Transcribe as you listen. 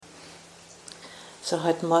So,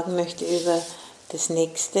 heute Morgen möchte ich über das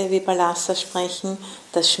nächste Vipallasa sprechen,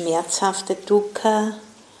 das schmerzhafte Dukkha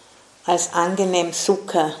als angenehm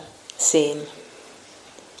Sukha sehen.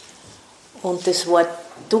 Und das Wort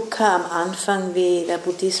Dukkha am Anfang, wie der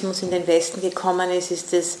Buddhismus in den Westen gekommen ist,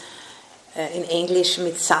 ist das in Englisch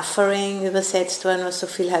mit Suffering übersetzt worden, was so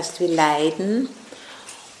viel heißt wie Leiden.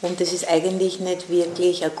 Und das ist eigentlich nicht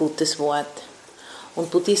wirklich ein gutes Wort. Und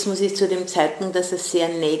Buddhismus ist zu dem Zeitpunkt, dass es sehr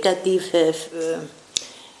negative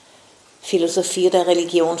Philosophie oder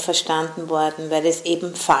Religion verstanden worden, weil es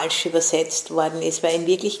eben falsch übersetzt worden ist. Weil in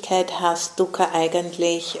Wirklichkeit heißt Dukkha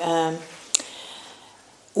eigentlich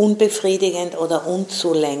unbefriedigend oder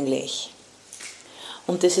unzulänglich.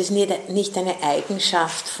 Und das ist nicht eine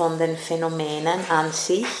Eigenschaft von den Phänomenen an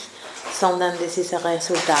sich, sondern das ist ein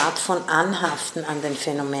Resultat von Anhaften an den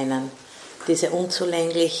Phänomenen. Diese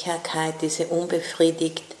Unzulänglichkeit, diese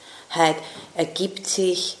Unbefriedigtheit ergibt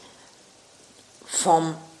sich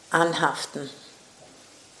vom Anhaften.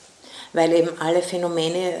 Weil eben alle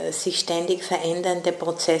Phänomene sich ständig verändernde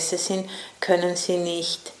Prozesse sind, können sie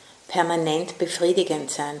nicht permanent befriedigend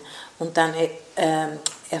sein. Und dann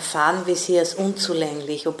erfahren wir sie als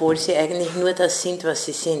unzulänglich, obwohl sie eigentlich nur das sind, was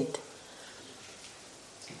sie sind.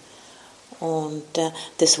 Und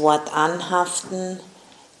das Wort Anhaften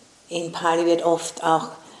in Pali wird oft auch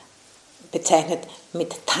bezeichnet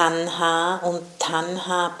mit Tanha, und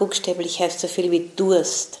Tanha buchstäblich heißt so viel wie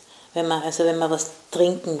Durst, wenn man was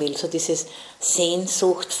trinken will, so dieses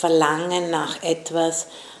Sehnsucht, Verlangen nach etwas,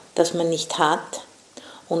 das man nicht hat,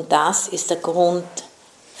 und das ist der Grund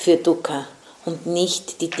für Dukkha und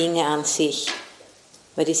nicht die Dinge an sich,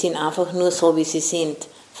 weil die sind einfach nur so, wie sie sind,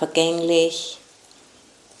 vergänglich,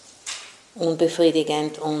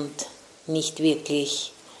 unbefriedigend und nicht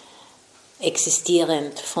wirklich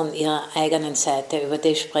existierend von ihrer eigenen Seite. Über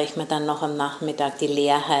das sprechen wir dann noch am Nachmittag, die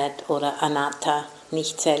Leerheit oder Anatta,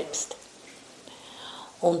 nicht selbst.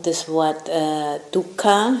 Und das Wort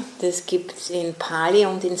Dukkha, das gibt es in Pali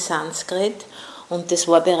und in Sanskrit, und das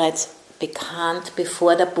war bereits bekannt,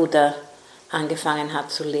 bevor der Buddha angefangen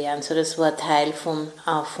hat zu lehren. So, das war Teil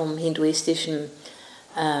vom hinduistischen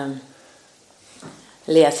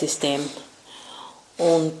Lehrsystem.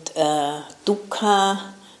 Und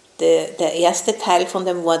Dukkha, der erste Teil von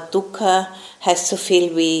dem Wort Dukkha heißt so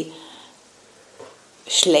viel wie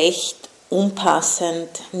schlecht, unpassend,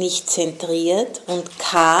 nicht zentriert, und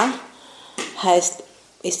Ka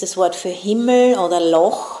ist das Wort für Himmel oder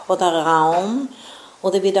Loch oder Raum,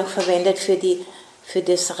 oder wird auch verwendet für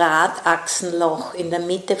das Radachsenloch in der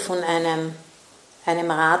Mitte von einem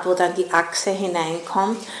Rad, wo dann die Achse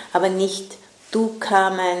hineinkommt, aber nicht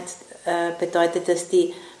Dukkha bedeutet, dass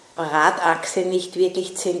die Radachse nicht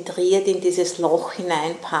wirklich zentriert in dieses Loch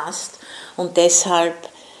hineinpasst, und deshalb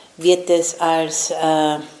wird es als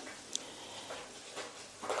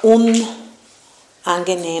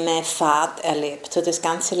unangenehme Fahrt erlebt. So, das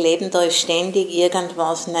ganze Leben, da ist ständig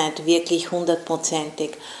irgendwas nicht wirklich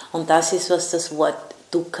 100%ig, und das ist, was das Wort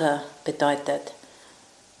Dukkha bedeutet.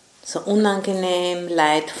 So unangenehm,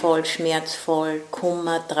 leidvoll, schmerzvoll,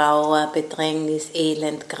 Kummer, Trauer, Bedrängnis,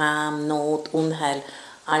 Elend, Gram, Not, Unheil.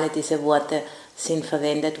 Alle diese Worte sind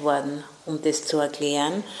verwendet worden, um das zu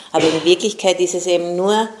erklären. Aber in Wirklichkeit ist es eben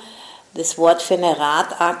nur das Wort für eine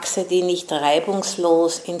Radachse, die nicht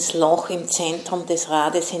reibungslos ins Loch im Zentrum des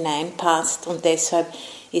Rades hineinpasst, und deshalb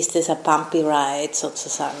ist es ein Bumpy Ride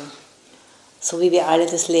sozusagen. So wie wir alle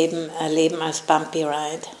das Leben erleben als Bumpy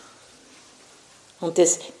Ride. Und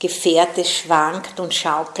das Gefährt, das schwankt und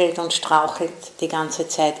schaukelt und strauchelt die ganze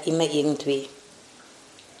Zeit immer irgendwie.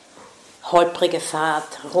 Holprige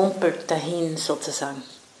Fahrt, rumpelt dahin sozusagen.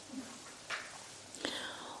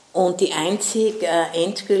 Und die einzig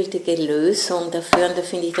endgültige Lösung dafür, und da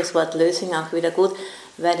finde ich das Wort Lösung auch wieder gut,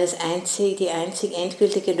 weil die einzig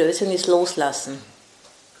endgültige Lösung ist Loslassen.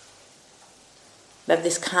 Weil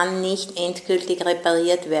das kann nicht endgültig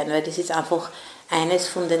repariert werden, weil das ist einfach eines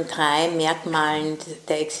von den 3 Merkmalen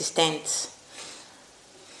der Existenz.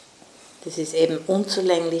 Das ist eben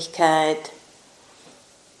Unzulänglichkeit,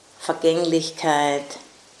 Vergänglichkeit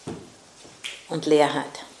und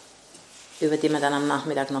Leerheit, über die wir dann am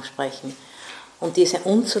Nachmittag noch sprechen. Und diese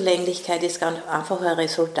Unzulänglichkeit ist ganz einfach ein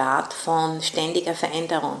Resultat von ständiger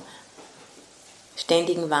Veränderung,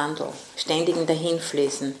 ständigen Wandel, ständigen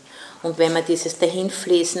Dahinfließen. Und wenn man dieses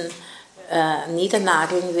Dahinfließen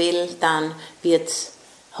niedernageln will, dann wird es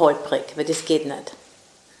holprig, weil das geht nicht.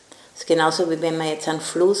 Das ist genauso wie wenn man jetzt einen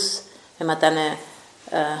Fluss, wenn man dann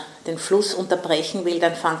den Fluss unterbrechen will,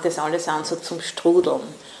 dann fängt das alles an so zum Strudeln.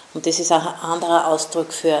 Und das ist auch ein anderer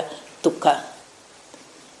Ausdruck für Dukkha.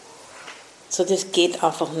 So, das geht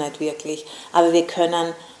einfach nicht wirklich. Aber wir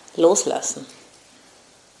können loslassen.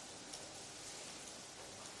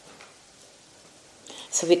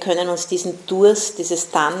 So, wir können uns diesen Durst,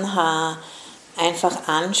 dieses Tanha einfach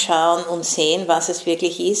anschauen und sehen, was es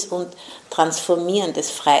wirklich ist und transformieren,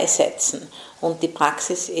 das Freisetzen. Und die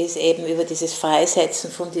Praxis ist eben über dieses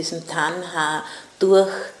Freisetzen von diesem Tanha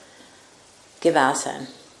durch Gewahrsein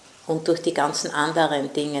und durch die ganzen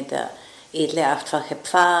anderen Dinge, der edle achtfache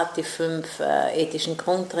Pfad, die 5 ethischen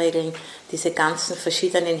Grundregeln, diese ganzen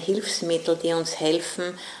verschiedenen Hilfsmittel, die uns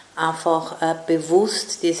helfen, einfach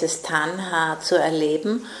bewusst dieses Tanha zu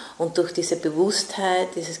erleben, und durch diese Bewusstheit,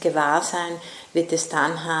 dieses Gewahrsein wird das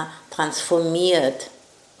Tanha transformiert.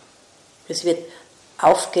 Es wird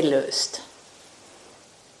aufgelöst.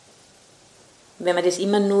 Wenn man das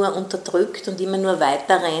immer nur unterdrückt und immer nur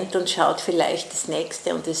weiter rennt und schaut vielleicht das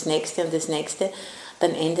Nächste und das Nächste und das Nächste,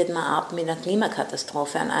 dann endet man ab mit einer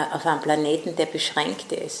Klimakatastrophe auf einem Planeten, der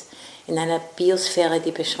beschränkt ist. In einer Biosphäre,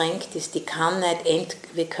 die beschränkt ist, die kann nicht,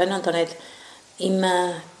 wir können da nicht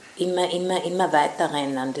immer weiter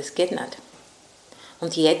rennen, das geht nicht.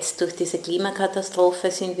 Und jetzt durch diese Klimakatastrophe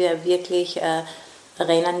sind wir wirklich,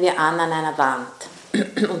 rennen wir an einer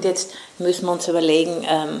Wand. Und jetzt müssen wir uns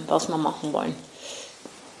überlegen, was wir machen wollen.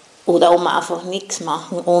 Oder ob wir einfach nichts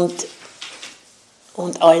machen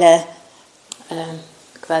und alle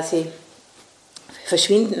quasi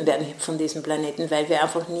verschwinden werden von diesem Planeten, weil wir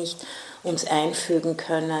einfach nicht uns einfügen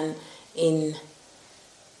können in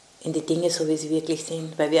die Dinge, so wie sie wirklich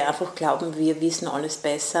sind, weil wir einfach glauben, wir wissen alles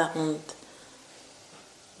besser und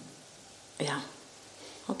ja,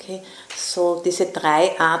 okay, so diese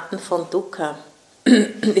 3 Arten von Dukkha.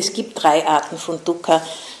 Es gibt 3 Arten von Dukkha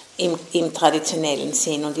im traditionellen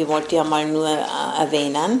Sinn, und ich wollte ja mal nur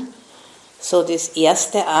erwähnen. So, das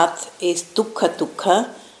erste Art ist Dukkha Dukkha,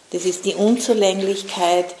 das ist die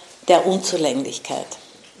Unzulänglichkeit der Unzulänglichkeit.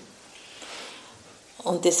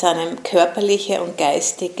 Und das sind körperliche und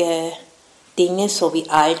geistige Dinge, so wie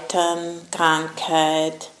Altern,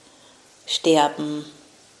 Krankheit, Sterben,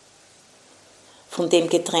 von dem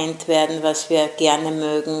getrennt werden, was wir gerne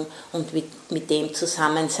mögen, und mit dem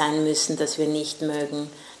zusammen sein müssen, das wir nicht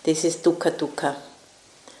mögen. Das ist Dukkha Dukkha.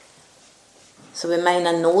 So, wenn man in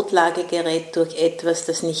eine Notlage gerät durch etwas,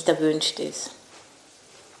 das nicht erwünscht ist.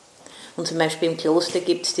 Und zum Beispiel im Kloster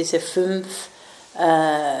gibt es diese 5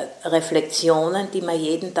 Reflexionen, die man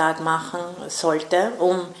jeden Tag machen sollte,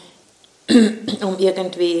 um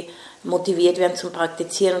irgendwie motiviert werden zum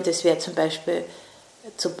Praktizieren. Und das wäre zum Beispiel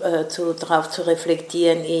darauf zu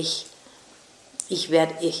reflektieren, ich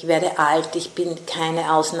werde alt, ich bin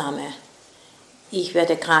keine Ausnahme. Ich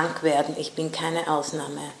werde krank werden, ich bin keine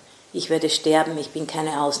Ausnahme. Ich werde sterben, ich bin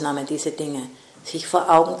keine Ausnahme, diese Dinge. Sich vor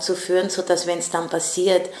Augen zu führen, sodass, wenn es dann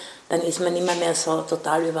passiert, dann ist man immer mehr so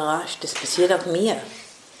total überrascht. Das passiert auch mir.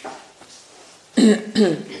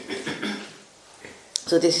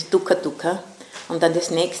 So, das ist Dukkha Dukkha. Und dann das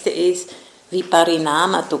nächste ist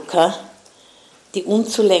Viparinama Dukkha, die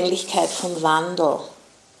Unzulänglichkeit von Wandel,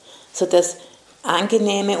 sodass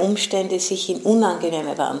angenehme Umstände sich in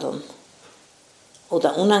unangenehme wandeln.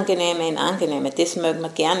 Oder unangenehme in angenehme. Das mögen wir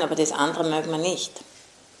gern, aber das andere mögen wir nicht.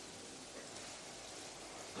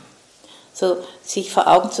 So, sich vor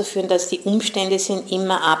Augen zu führen, dass die Umstände sind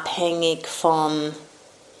immer abhängig von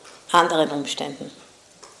anderen Umständen.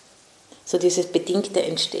 So dieses bedingte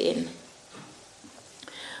Entstehen.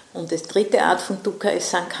 Und das dritte Art von Dukkha ist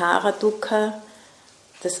Sankhara Dukkha,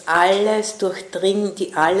 die alles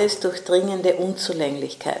durchdringende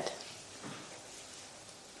Unzulänglichkeit.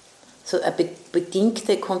 So eine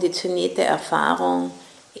bedingte, konditionierte Erfahrung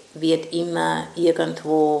wird immer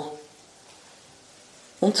irgendwo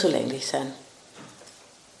unzulänglich sein.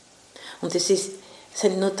 Und es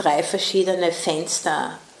sind nur 3 verschiedene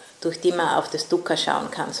Fenster, durch die man auf das Dukkha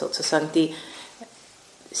schauen kann, sozusagen. Die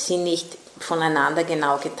sind nicht voneinander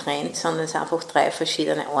genau getrennt, sondern es sind einfach 3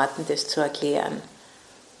 verschiedene Orte, das zu erklären.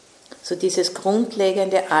 So dieses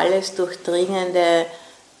grundlegende,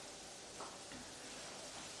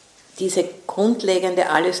 diese grundlegende,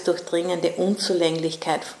 alles durchdringende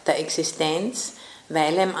Unzulänglichkeit der Existenz,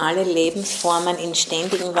 weil eben alle Lebensformen in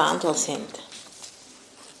ständigem Wandel sind.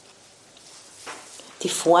 Die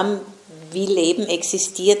Form, wie Leben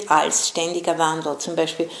existiert, als ständiger Wandel. Zum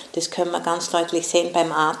Beispiel, das können wir ganz deutlich sehen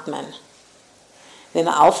beim Atmen. Wenn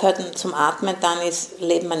man aufhört zum Atmen, dann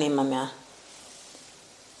lebt man nicht mehr.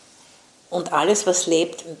 Und alles, was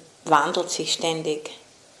lebt, wandelt sich ständig.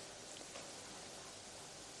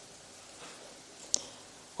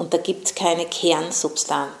 Und da gibt es keine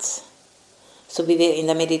Kernsubstanz. So wie wir in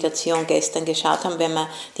der Meditation gestern geschaut haben, wenn man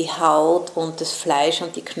die Haut und das Fleisch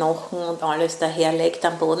und die Knochen und alles daherlegt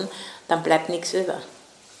am Boden, dann bleibt nichts über.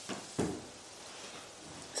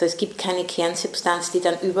 Also es gibt keine Kernsubstanz, die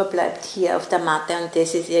dann überbleibt hier auf der Matte, und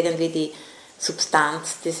das ist irgendwie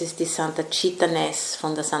Substanz, das ist die Santacitta-ness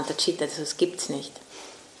von der Santacitta, das gibt es nicht.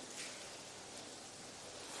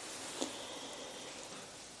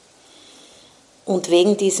 Und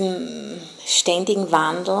wegen diesem ständigen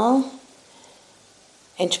Wandel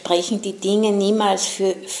entsprechen die Dinge niemals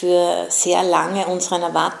für sehr lange unseren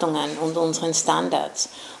Erwartungen und unseren Standards.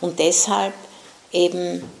 Und deshalb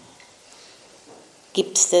eben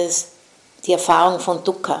gibt es die Erfahrung von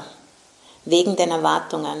Dukkha, wegen den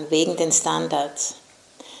Erwartungen, wegen den Standards.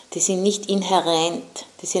 Die sind nicht inhärent,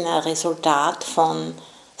 die sind ein Resultat von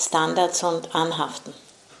Standards und Anhaften.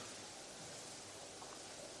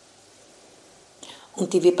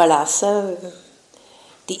 Und die Vipallasa,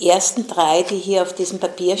 die ersten 3, die hier auf diesem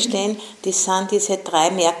Papier stehen, das sind diese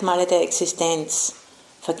 3 Merkmale der Existenz.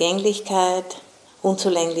 Vergänglichkeit,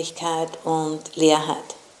 Unzulänglichkeit und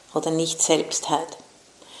Leerheit oder Nicht-Selbstheit.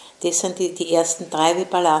 Das sind die ersten 3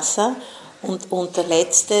 Vipallasa und der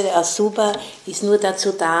letzte, der Asubha, ist nur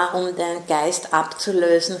dazu da, um den Geist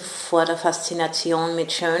abzulösen vor der Faszination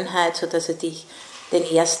mit Schönheit, sodass er dich den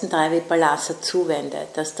ersten 3 Vipallasa zuwendet,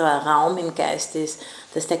 dass da ein Raum im Geist ist,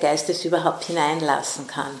 dass der Geist es überhaupt hineinlassen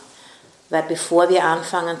kann. Weil bevor wir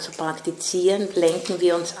anfangen zu praktizieren, lenken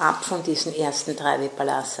wir uns ab von diesen ersten 3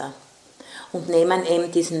 Vipallasa und nehmen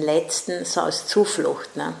eben diesen letzten so als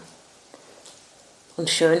Zuflucht. Ne? Und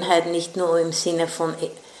Schönheit nicht nur im Sinne von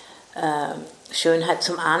Schönheit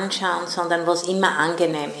zum Anschauen, sondern was immer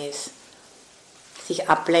angenehm ist. Sich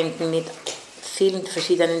ablenken mit vielen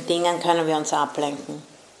verschiedenen Dingen können wir uns ablenken.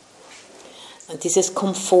 Und dieses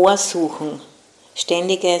Komfortsuchen,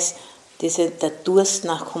 ständiges, der Durst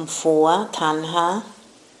nach Komfort, Tanha,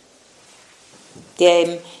 der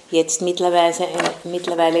eben jetzt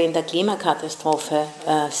mittlerweile in der Klimakatastrophe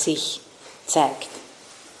sich zeigt.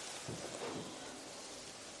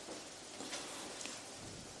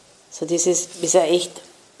 So dieses ist ein echt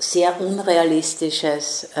sehr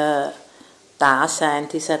unrealistisches Dasein,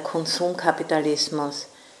 dieser Konsumkapitalismus,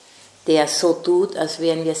 der so tut, als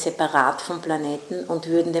wären wir separat vom Planeten und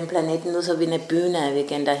würden den Planeten nur so wie eine Bühne, wir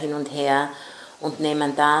gehen da hin und her und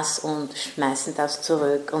nehmen das und schmeißen das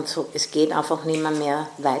zurück und so. Es geht einfach nicht mehr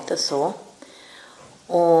weiter so.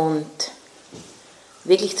 Und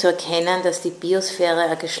wirklich zu erkennen, dass die Biosphäre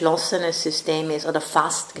ein geschlossenes System ist oder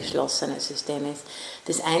fast geschlossenes System ist.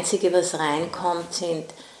 Das Einzige, was reinkommt, sind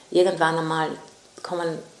irgendwann einmal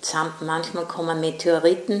manchmal kommen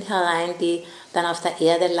Meteoriten herein, die dann auf der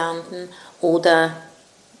Erde landen, oder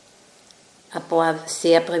ein paar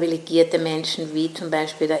sehr privilegierte Menschen, wie zum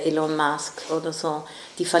Beispiel der Elon Musk oder so,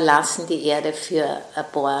 die verlassen die Erde für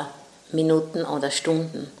ein paar Minuten oder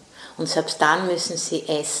Stunden. Und selbst dann müssen sie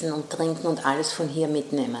essen und trinken und alles von hier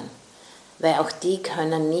mitnehmen. Weil auch die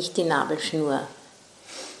können nicht die Nabelschnur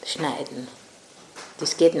schneiden.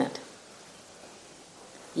 Das geht nicht.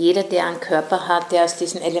 Jeder, der einen Körper hat, der aus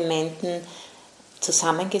diesen Elementen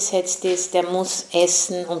zusammengesetzt ist, der muss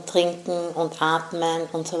essen und trinken und atmen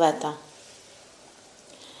und so weiter.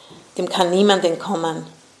 Dem kann niemand entkommen.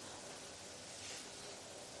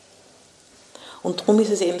 Und darum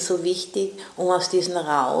ist es eben so wichtig, um aus diesem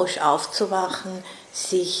Rausch aufzuwachen,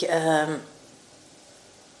 sich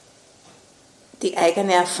die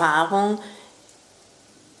eigene Erfahrung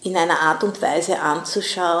in einer Art und Weise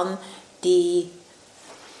anzuschauen, die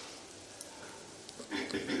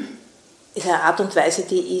ist eine Art und Weise,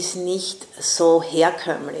 die ist nicht so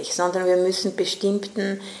herkömmlich, sondern wir müssen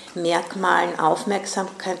bestimmten Merkmalen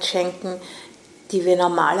Aufmerksamkeit schenken, die wir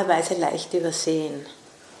normalerweise leicht übersehen.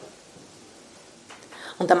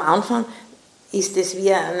 Und am Anfang ist es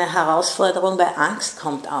wie eine Herausforderung, weil Angst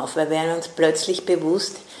kommt auf, weil wir werden uns plötzlich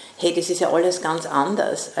bewusst, hey, das ist ja alles ganz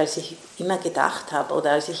anders, als ich immer gedacht habe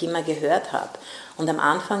oder als ich immer gehört habe. Und am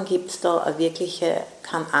Anfang gibt es da eine wirkliche,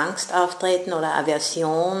 kann Angst auftreten oder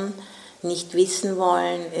Aversion, nicht wissen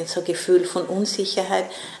wollen, so ein Gefühl von Unsicherheit,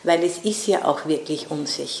 weil es ist ja auch wirklich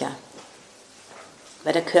unsicher.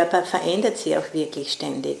 Weil der Körper verändert sich auch wirklich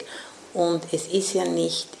ständig. Und es ist ja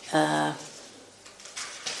nicht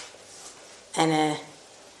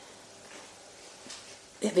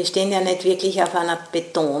wir stehen ja nicht wirklich auf einer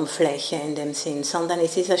Betonfläche in dem Sinn, sondern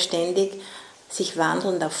es ist ein ständig sich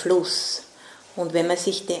wandelnder Fluss. Und wenn man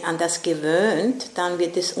sich an das gewöhnt, dann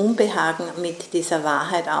wird das Unbehagen mit dieser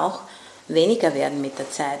Wahrheit auch weniger werden mit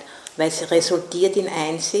der Zeit, weil es resultiert in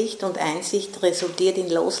Einsicht und Einsicht resultiert in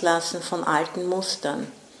Loslassen von alten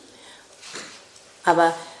Mustern.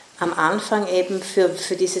 Aber am Anfang eben für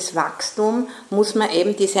dieses Wachstum muss man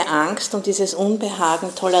eben diese Angst und dieses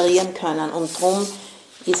Unbehagen tolerieren können. Und darum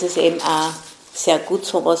ist es eben auch sehr gut,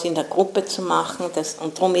 sowas in der Gruppe zu machen.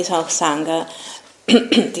 Und darum ist auch Sangha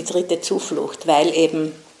die dritte Zuflucht, weil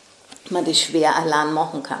eben man das schwer allein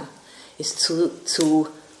machen kann. ist zu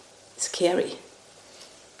scary.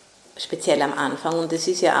 Speziell am Anfang, und das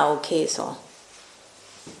ist ja auch okay so.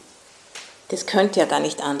 Das könnte ja gar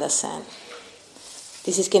nicht anders sein.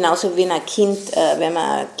 Das ist genauso wie ein Kind, wenn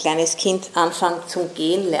man ein kleines Kind anfängt zum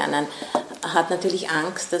Gehen lernen, hat natürlich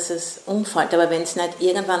Angst, dass es umfällt. Aber wenn es nicht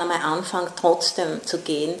irgendwann einmal anfängt, trotzdem zu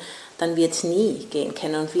gehen, dann wird es nie gehen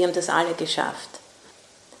können. Und wir haben das alle geschafft.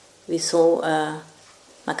 Wieso?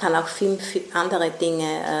 Man kann auch viel andere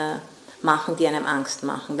Dinge machen, die einem Angst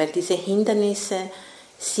machen. Weil diese Hindernisse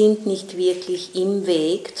sind nicht wirklich im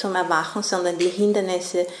Weg zum Erwachen, sondern die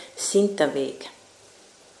Hindernisse sind der Weg.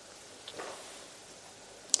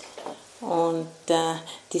 Und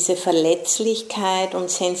diese Verletzlichkeit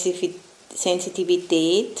und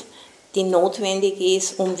Sensitivität, die notwendig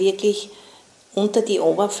ist, um wirklich unter die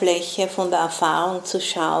Oberfläche von der Erfahrung zu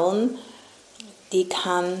schauen, die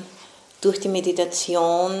kann durch die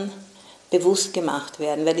Meditation bewusst gemacht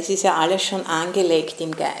werden, weil es ist ja alles schon angelegt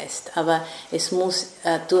im Geist, aber es muss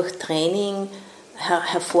durch Training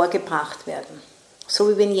hervorgebracht werden. So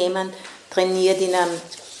wie wenn jemand trainiert in einem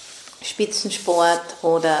Spitzensport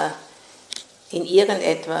oder in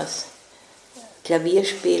irgendetwas, Klavier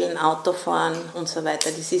spielen, Autofahren und so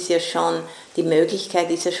weiter, das ist ja schon, die Möglichkeit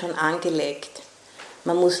ist ja schon angelegt.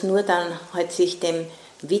 Man muss nur dann halt sich dem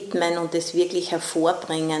widmen und es wirklich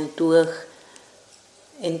hervorbringen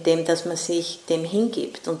indem dass man sich dem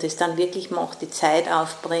hingibt und es dann wirklich macht, die Zeit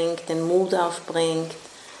aufbringt, den Mut aufbringt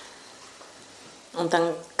und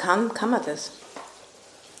dann kann man das.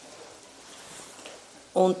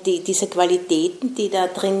 Und diese Qualitäten, die da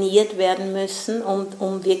trainiert werden müssen,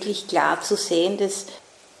 um wirklich klar zu sehen, dass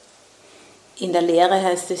in der Lehre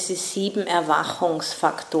heißt es, die 7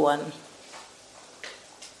 Erwachungsfaktoren.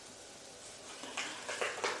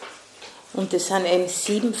 Und das sind eben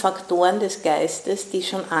 7 Faktoren des Geistes, die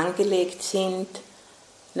schon angelegt sind,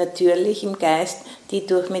 natürlich im Geist, die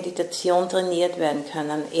durch Meditation trainiert werden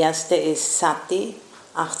können. Erste ist Sati,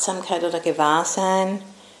 Achtsamkeit oder Gewahrsein.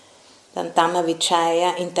 Dann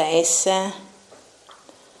Dhamma-Vichaya, Interesse.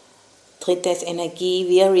 Dritte ist Energie,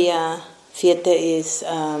 Virya. Vierte ist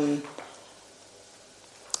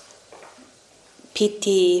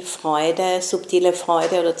Piti, Freude, subtile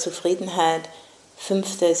Freude oder Zufriedenheit.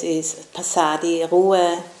 Fünftes ist Passaddhi,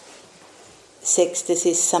 Ruhe. Sechstes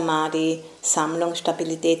ist Samadhi, Sammlung,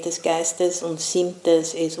 Stabilität des Geistes. Und 7.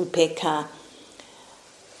 ist Upekkha,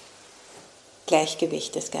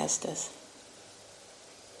 Gleichgewicht des Geistes.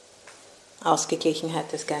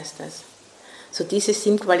 Ausgeglichenheit des Geistes. So diese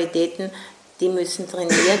 7 Qualitäten, die müssen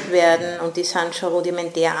trainiert werden und die sind schon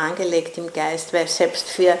rudimentär angelegt im Geist, weil selbst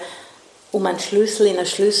um einen Schlüssel in ein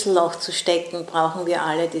Schlüsselloch zu stecken, brauchen wir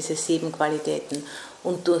alle diese 7 Qualitäten.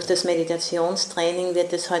 Und durch das Meditationstraining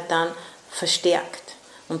wird es halt dann verstärkt.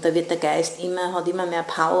 Und da wird der Geist hat immer mehr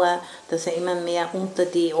Power, dass er immer mehr unter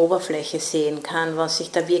die Oberfläche sehen kann, was sich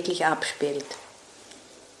da wirklich abspielt.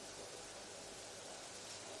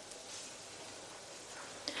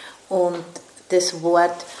 Und das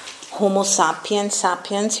Wort Homo sapiens,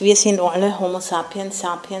 sapiens, wir sind alle Homo sapiens,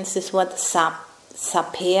 sapiens, das Wort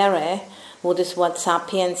sapere, wo das Wort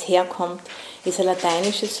sapiens herkommt, ist ein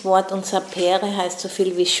lateinisches Wort und sapere heißt so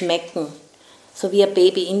viel wie schmecken, so wie ein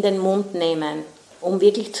Baby in den Mund nehmen, um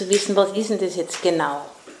wirklich zu wissen, was ist denn das jetzt genau.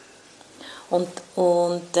 Und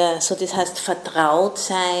so das heißt vertraut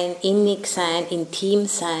sein, innig sein, intim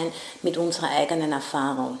sein mit unserer eigenen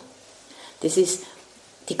Erfahrung. Das ist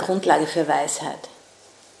die Grundlage für Weisheit.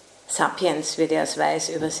 Sapiens wird ja als Weis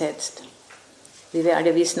übersetzt. Wie wir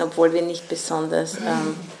alle wissen, obwohl wir nicht besonders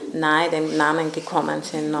nahe dem Namen gekommen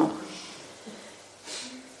sind noch.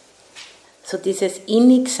 So dieses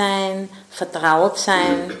Innigsein,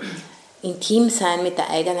 Vertrautsein, Intimsein mit der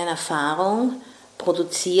eigenen Erfahrung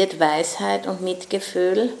produziert Weisheit und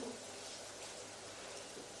Mitgefühl.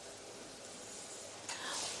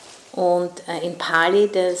 Und in Pali,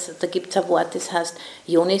 da gibt es ein Wort, das heißt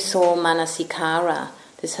Yoniso Manasikara,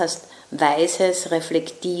 das heißt weises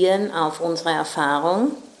Reflektieren auf unsere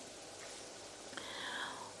Erfahrung.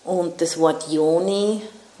 Und das Wort Yoni,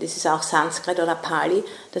 das ist auch Sanskrit oder Pali,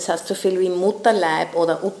 das heißt so viel wie Mutterleib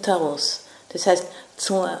oder Uterus. Das heißt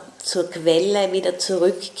zur Quelle wieder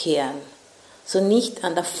zurückkehren. So nicht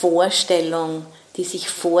an der Vorstellung, die sich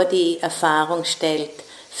vor die Erfahrung stellt,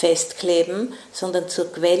 festkleben, sondern zur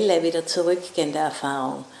Quelle wieder zurückgehen der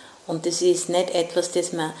Erfahrung. Und das ist nicht etwas,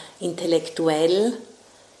 das man intellektuell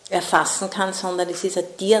erfassen kann, sondern es ist ein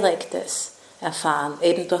direktes Erfahren,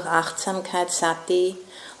 eben durch Achtsamkeit, Sati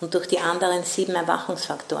und durch die anderen 7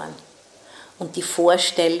 Erwachungsfaktoren. Und die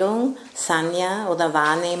Vorstellung, Sanya oder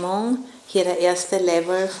Wahrnehmung, hier der erste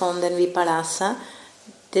Level von den Vipallasa,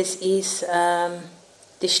 das ist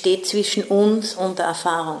das steht zwischen uns und der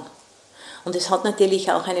Erfahrung. Und es hat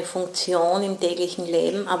natürlich auch eine Funktion im täglichen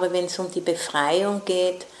Leben, aber wenn es um die Befreiung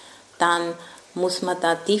geht, dann muss man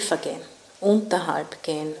da tiefer gehen, unterhalb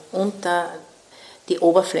gehen, unter die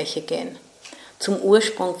Oberfläche gehen, zum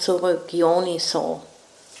Ursprung zurück, Yoni so.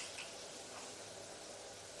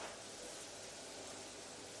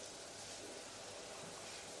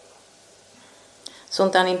 So,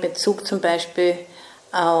 und dann in Bezug zum Beispiel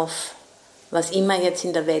auf was immer jetzt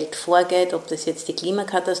in der Welt vorgeht, ob das jetzt die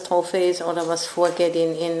Klimakatastrophe ist oder was vorgeht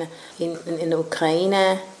in der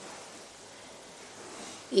Ukraine,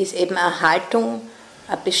 ist eben eine Haltung,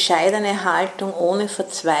 eine bescheidene Haltung ohne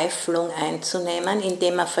Verzweiflung einzunehmen,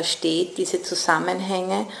 indem man versteht diese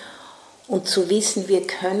Zusammenhänge und zu wissen, wir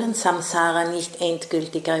können Samsara nicht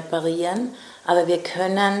endgültig reparieren, aber wir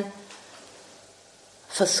können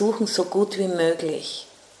versuchen, so gut wie möglich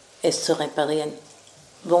es zu reparieren.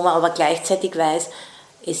 Wo man aber gleichzeitig weiß,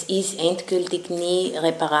 es ist endgültig nie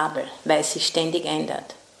reparabel, weil es sich ständig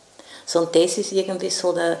ändert. So, und das ist irgendwie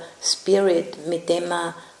so der Spirit, mit dem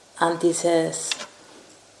man an dieses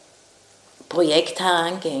Projekt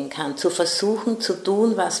herangehen kann. Zu versuchen, zu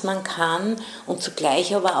tun, was man kann und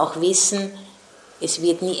zugleich aber auch wissen, es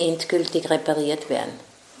wird nie endgültig repariert werden.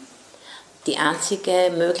 Die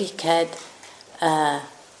einzige Möglichkeit,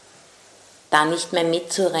 da nicht mehr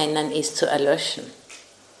mitzurennen, ist zu erlöschen.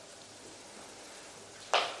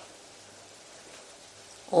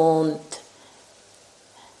 Und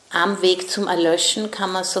am Weg zum Erlöschen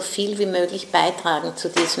kann man so viel wie möglich beitragen zu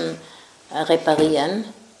diesem Reparieren.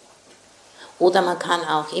 Oder man kann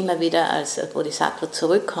auch immer wieder als Bodhisattva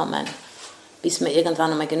zurückkommen, bis man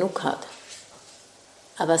irgendwann einmal genug hat.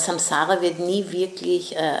 Aber Samsara wird nie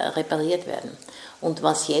wirklich repariert werden. Und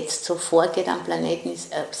was jetzt so vorgeht am Planeten,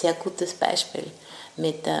 ist ein sehr gutes Beispiel,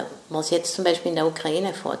 mit was jetzt zum Beispiel in der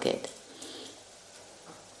Ukraine vorgeht.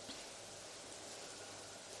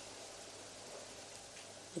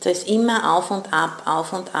 Da ist immer auf und ab,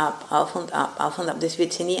 auf und ab, auf und ab, auf und ab. Das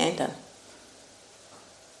wird sich nie ändern.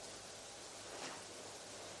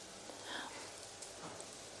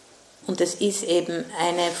 Und das ist eben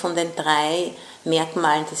eine von den 3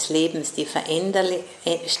 Merkmalen des Lebens, die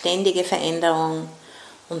ständige Veränderung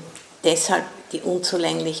und deshalb die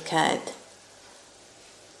Unzulänglichkeit,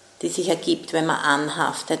 die sich ergibt, wenn man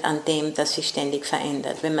anhaftet an dem, das sich ständig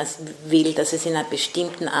verändert, wenn man will, dass es in einer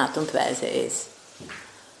bestimmten Art und Weise ist.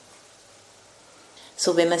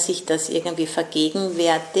 So, wenn man sich das irgendwie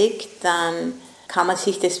vergegenwärtigt, dann kann man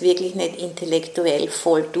sich das wirklich nicht intellektuell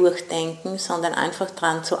voll durchdenken, sondern einfach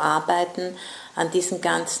daran zu arbeiten, an diesen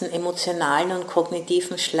ganzen emotionalen und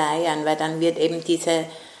kognitiven Schleiern, weil dann wird eben diese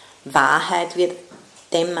Wahrheit wird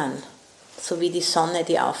dämmern, so wie die Sonne,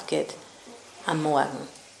 die aufgeht am Morgen.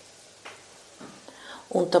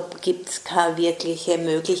 Und da gibt es keine wirkliche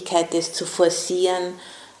Möglichkeit, das zu forcieren.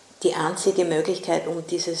 Die einzige Möglichkeit, um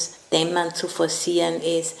dieses Dämmern zu forcieren,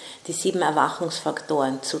 ist, die 7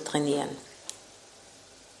 Erwachungsfaktoren zu trainieren.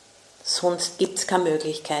 Sonst gibt es keine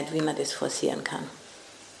Möglichkeit, wie man das forcieren kann.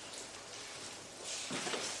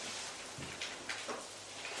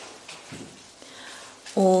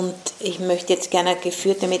 Und ich möchte jetzt gerne eine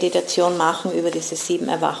geführte Meditation machen über diese 7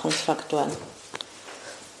 Erwachungsfaktoren.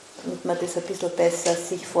 Damit man das ein bisschen besser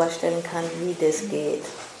sich vorstellen kann, wie das geht.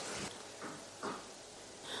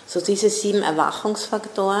 So diese 7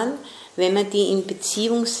 Erwachungsfaktoren, wenn man die in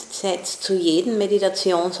Beziehung setzt zu jedem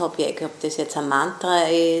Meditationsobjekt, ob das jetzt ein Mantra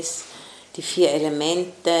ist, die 4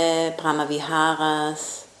 Elemente,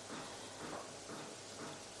 Brahmaviharas,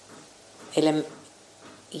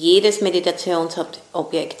 jedes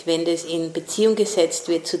Meditationsobjekt, wenn das in Beziehung gesetzt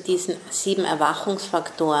wird zu diesen 7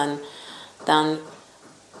 Erwachungsfaktoren, dann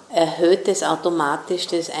erhöht es automatisch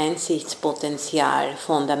das Einsichtspotenzial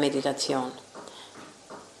von der Meditation.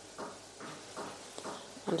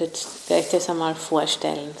 Und jetzt werde ich das einmal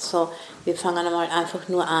vorstellen. So, wir fangen einmal einfach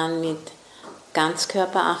nur an mit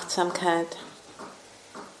Ganzkörperachtsamkeit.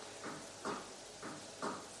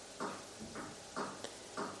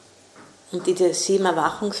 Und diese 7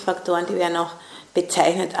 Erwachungsfaktoren, die werden auch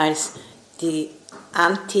bezeichnet als die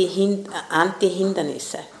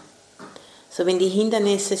Anti-Hindernisse. So, wenn die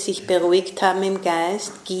Hindernisse sich beruhigt haben im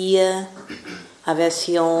Geist, Gier,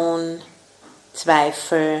 Aversion,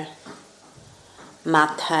 Zweifel,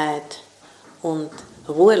 Mattheit und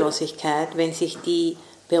Ruhelosigkeit, wenn sich die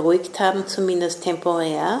beruhigt haben, zumindest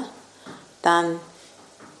temporär, dann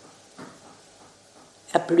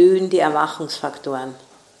erblühen die Erwachungsfaktoren.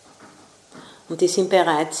 Und die sind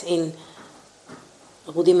bereits in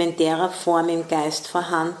rudimentärer Form im Geist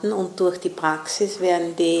vorhanden und durch die Praxis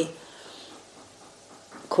werden die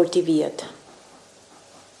kultiviert.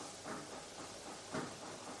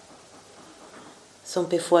 So, und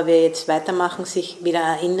bevor wir jetzt weitermachen, sich wieder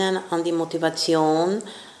erinnern an die Motivation,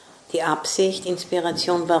 die Absicht,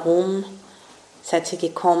 Inspiration, warum seid ihr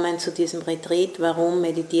gekommen zu diesem Retreat, warum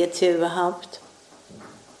meditiert ihr überhaupt?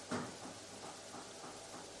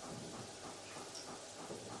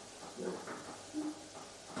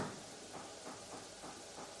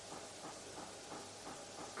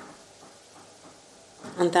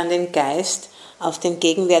 Und dann den Geist auf den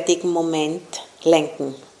gegenwärtigen Moment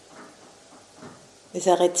lenken. Das ist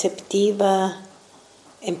ein rezeptiver,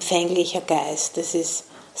 empfänglicher Geist. Das ist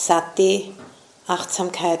Sati,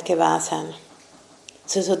 Achtsamkeit, Gewahrsein.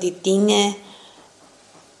 Also die Dinge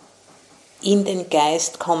in den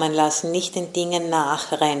Geist kommen lassen, nicht den Dingen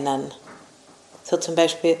nachrennen. So zum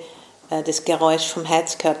Beispiel das Geräusch vom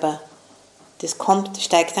Heizkörper, das kommt,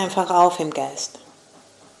 steigt einfach auf im Geist.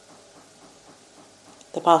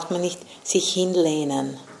 Da braucht man nicht sich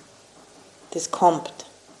hinlehnen. Das kommt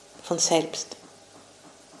von selbst.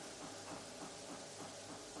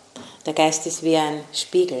 Der Geist ist wie ein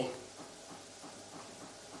Spiegel.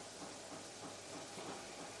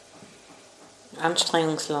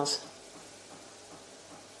 Anstrengungslos.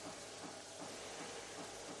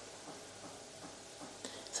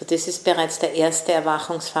 So, das ist bereits der erste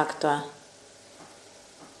Erwachungsfaktor.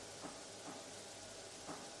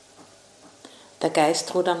 Der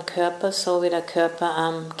Geist ruht am Körper, so wie der Körper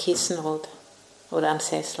am Kissen ruht oder am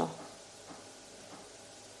Sessel.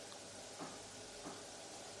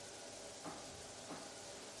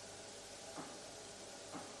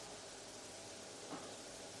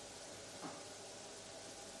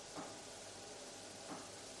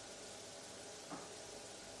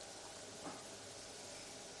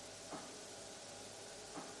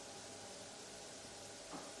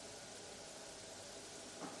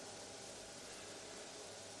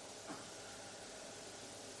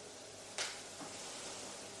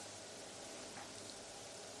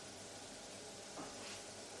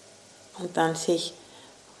 Und dann sich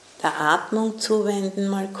der Atmung zuwenden,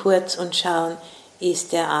 mal kurz und schauen,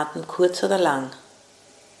 ist der Atem kurz oder lang?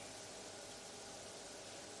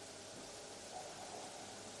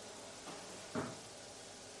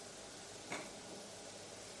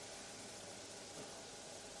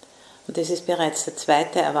 Und das ist bereits der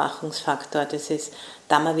zweite Erwachungsfaktor, das ist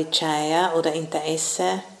Dhamma-Vichaya oder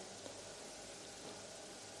Interesse,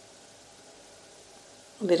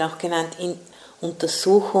 wird auch genannt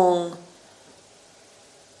Untersuchung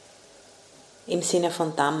im Sinne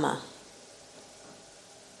von Dhamma.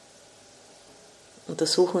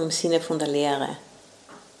 Untersuchung im Sinne von der Lehre.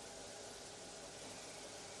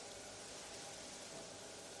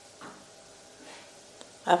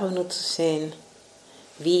 Einfach nur zu sehen,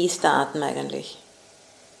 wie ist der Atem eigentlich?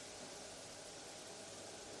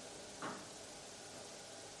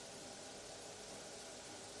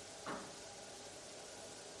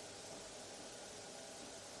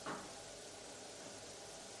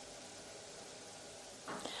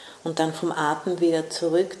 Und dann vom Atem wieder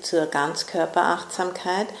zurück zur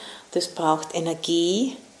Ganzkörperachtsamkeit. Das braucht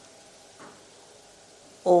Energie,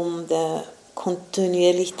 um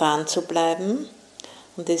kontinuierlich dran zu bleiben.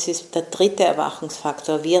 Und das ist der dritte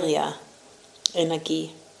Erwachungsfaktor, Virya,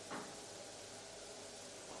 Energie.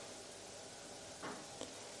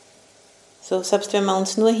 So, selbst wenn wir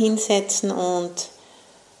uns nur hinsetzen und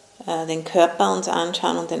den Körper uns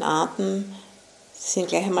anschauen und den Atem, sind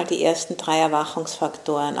gleich einmal die ersten 3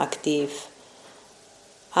 Erwachungsfaktoren aktiv.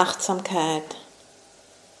 Achtsamkeit,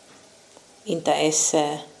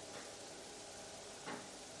 Interesse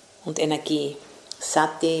und Energie.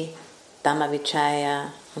 Sati,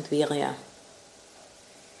 Dhamma-Vichaya und Virya.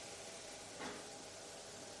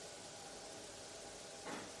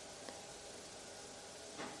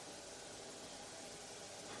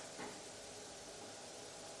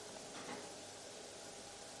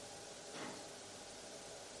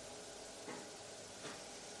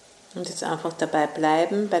 Und jetzt einfach dabei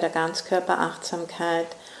bleiben bei der Ganzkörperachtsamkeit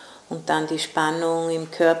und dann die Spannung im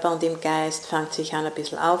Körper und im Geist fängt sich an ein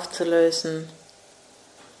bisschen aufzulösen.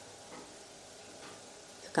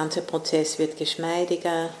 Der ganze Prozess wird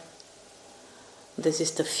geschmeidiger. Und das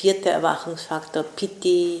ist der 4. Erwachungsfaktor,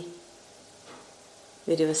 Piti,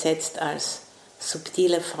 wird übersetzt als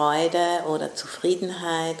subtile Freude oder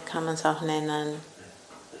Zufriedenheit, kann man es auch nennen.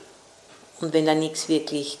 Und wenn da nichts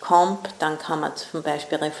wirklich kommt, dann kann man zum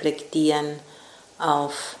Beispiel reflektieren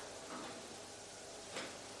auf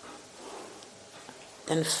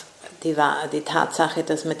die Tatsache,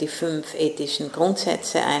 dass man die 5 ethischen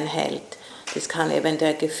Grundsätze einhält. Das kann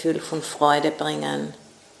eventuell ein Gefühl von Freude bringen,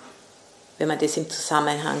 wenn man das im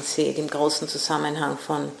Zusammenhang sieht, im großen Zusammenhang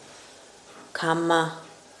von Karma,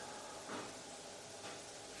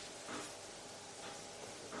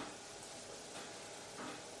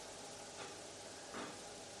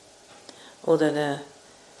 oder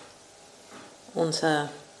unser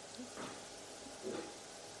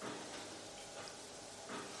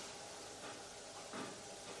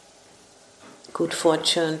Good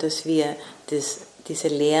Fortune, dass wir diese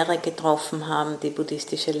Lehre getroffen haben, die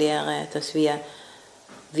buddhistische Lehre, dass wir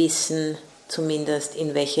wissen zumindest,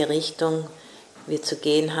 in welche Richtung wir zu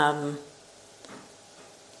gehen haben.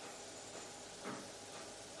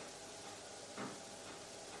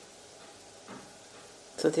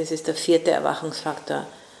 So, das ist der 4. Erwachungsfaktor.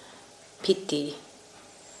 Piti,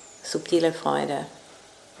 subtile Freude.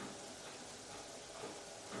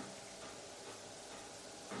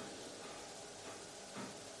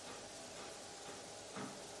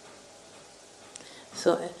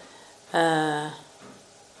 So,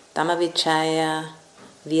 Dhammavicaya,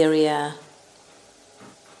 Vier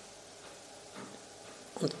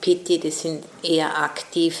und Piti, das sind eher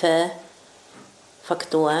aktive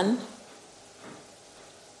Faktoren.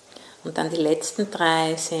 Und dann die letzten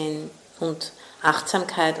 3 sind, und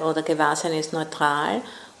Achtsamkeit oder Gewahrsein ist neutral,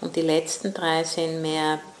 und die letzten 3 sind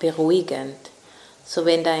mehr beruhigend. So,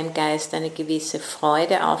 wenn da im Geist eine gewisse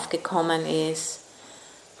Freude aufgekommen ist,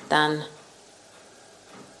 dann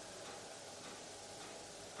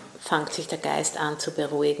fängt sich der Geist an zu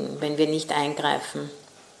beruhigen, wenn wir nicht eingreifen.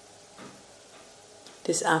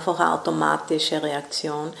 Das ist einfach eine automatische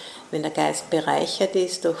Reaktion. Wenn der Geist bereichert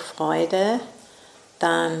ist durch Freude,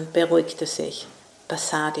 dann beruhigt er sich.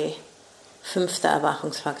 Passaddhi, 5.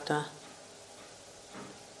 Erwachungsfaktor.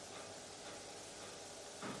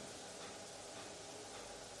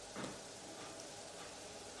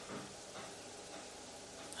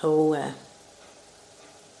 Ruhe.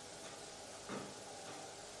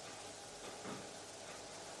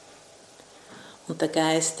 Und der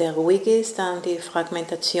Geist, der ruhig ist, dann die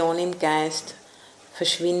Fragmentation im Geist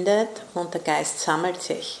verschwindet und der Geist sammelt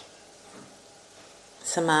sich.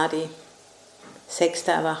 Samadhi, 6.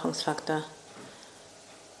 Erwachungsfaktor.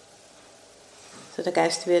 So, der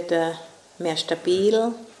Geist wird mehr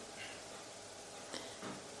stabil,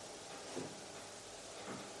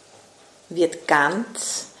 wird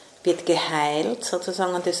ganz, wird geheilt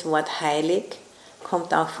sozusagen, und das Wort heilig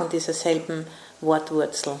kommt auch von dieser selben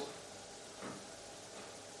Wortwurzel.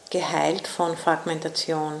 Geheilt von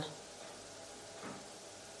Fragmentation.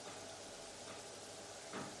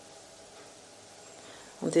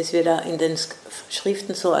 Und das wird auch in den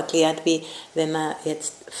Schriften so erklärt, wie wenn man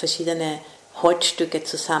jetzt verschiedene Holzstücke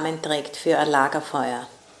zusammenträgt für ein Lagerfeuer.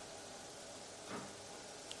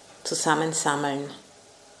 Zusammensammeln.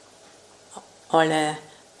 Alle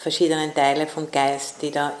verschiedenen Teile vom Geist,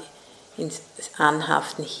 die da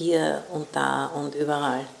anhaften, hier und da und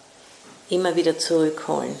überall. Immer wieder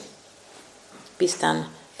zurückholen, bis dann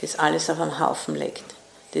das alles auf einem Haufen liegt.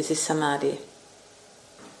 Das ist Samadhi.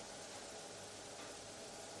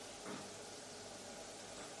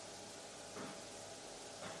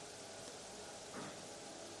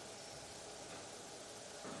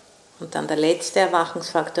 Und dann der letzte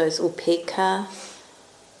Erwachungsfaktor ist Upekkha,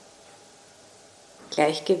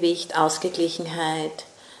 Gleichgewicht, Ausgeglichenheit.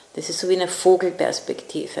 Das ist so wie eine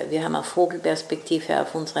Vogelperspektive. Wir haben eine Vogelperspektive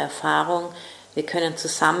auf unsere Erfahrung. Wir können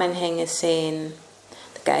Zusammenhänge sehen.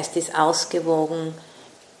 Der Geist ist ausgewogen,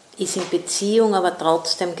 ist in Beziehung, aber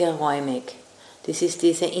trotzdem geräumig. Das ist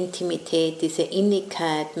diese Intimität, diese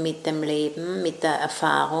Innigkeit mit dem Leben, mit der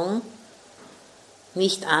Erfahrung.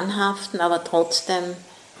 Nicht anhaften, aber trotzdem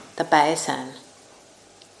dabei sein.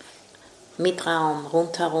 Mit Raum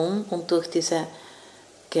rundherum, und durch diese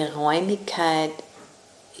Geräumigkeit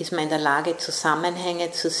ist man in der Lage,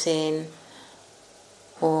 Zusammenhänge zu sehen,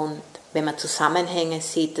 und wenn man Zusammenhänge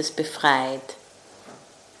sieht, das befreit.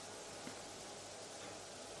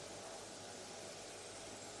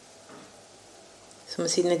 Also man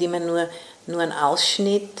sieht nicht immer nur einen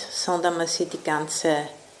Ausschnitt, sondern man sieht die ganze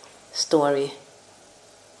Story.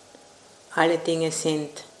 Alle Dinge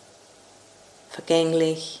sind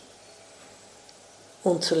vergänglich,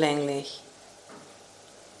 unzulänglich,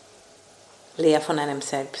 leer von einem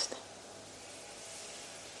selbst.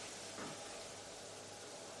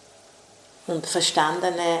 Und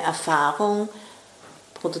verstandene Erfahrung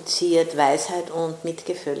produziert Weisheit und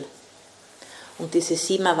Mitgefühl. Und diese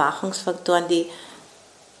 7 Erwachungsfaktoren, die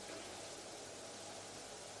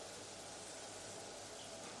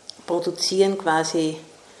produzieren quasi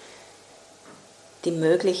die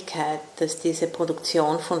Möglichkeit, dass diese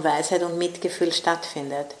Produktion von Weisheit und Mitgefühl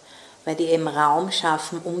stattfindet, weil die eben Raum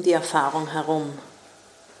schaffen um die Erfahrung herum.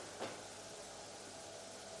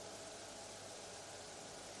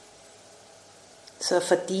 So ein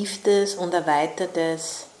vertieftes und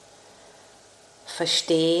erweitertes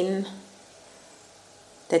Verstehen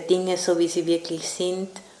der Dinge, so wie sie wirklich sind,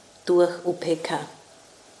 durch Upekkha.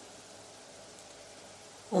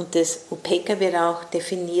 Und das Upekkha wird auch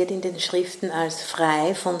definiert in den Schriften als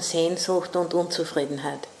frei von Sehnsucht und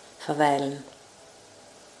Unzufriedenheit, verweilen.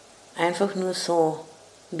 Einfach nur so,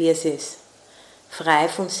 wie es ist. Frei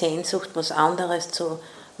von Sehnsucht, was anderes zu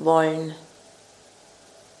wollen.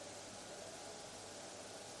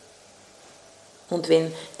 Und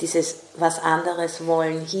wenn dieses was anderes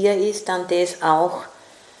wollen hier ist, dann das auch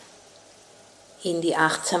in die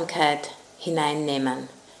Achtsamkeit hineinnehmen.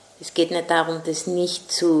 Es geht nicht darum, das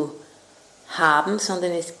nicht zu haben,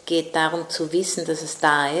 sondern es geht darum zu wissen, dass es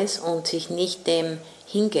da ist und sich nicht dem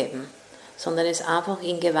hingeben, sondern es einfach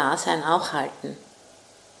in Gewahrsein auch halten.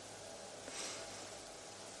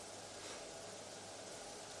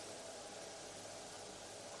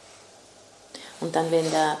 Und dann,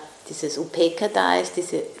 wenn da dieses Upekkha da ist,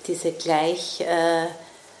 diese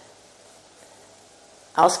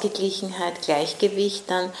Ausgeglichenheit, Gleichgewicht,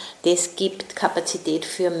 dann das gibt Kapazität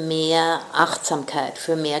für mehr Achtsamkeit,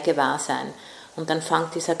 für mehr Gewahrsein. Und dann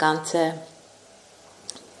fängt diese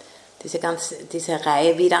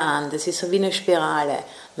Reihe wieder an. Das ist so wie eine Spirale.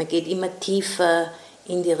 Man geht immer tiefer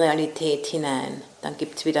in die Realität hinein. Dann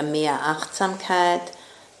gibt es wieder mehr Achtsamkeit,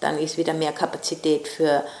 dann ist wieder mehr Kapazität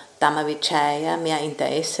für Dhammavichaya, mehr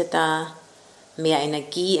Interesse da, mehr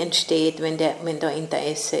Energie entsteht, wenn da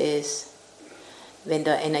Interesse ist. Wenn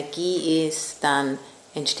da Energie ist, dann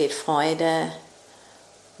entsteht Freude.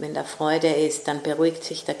 Wenn da Freude ist, dann beruhigt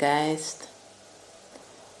sich der Geist.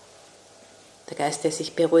 Der Geist, der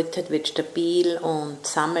sich beruhigt hat, wird stabil und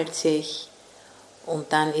sammelt sich.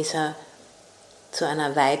 Und dann ist er zu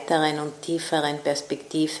einer weiteren und tieferen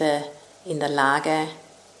Perspektive in der Lage.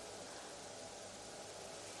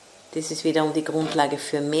 Das ist wiederum die Grundlage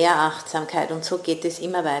für mehr Achtsamkeit. Und so geht es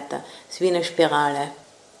immer weiter. Es ist wie eine Spirale.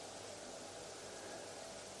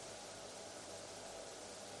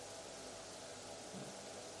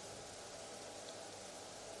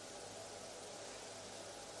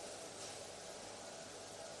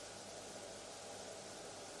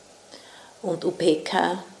 Und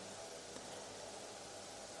Upekkha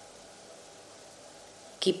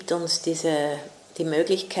gibt uns die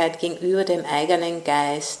Möglichkeit, gegenüber dem eigenen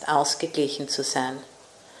Geist ausgeglichen zu sein.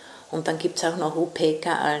 Und dann gibt es auch noch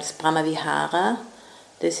Upekkha als Brahmavihara.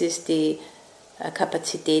 Das ist die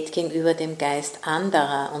Kapazität gegenüber dem Geist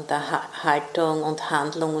anderer und der Haltung und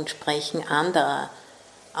Handlung und Sprechen anderer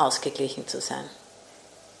ausgeglichen zu sein.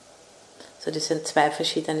 So, das sind zwei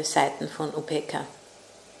verschiedene Seiten von Upekkha.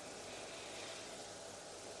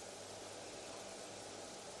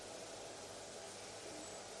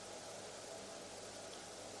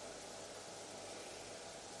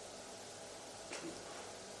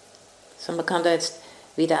 So, man kann da jetzt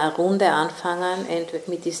wieder eine Runde anfangen, entweder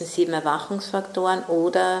mit diesen 7 Erwachungsfaktoren,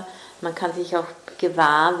 oder man kann sich auch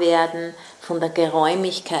gewahr werden von der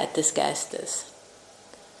Geräumigkeit des Geistes.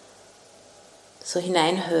 So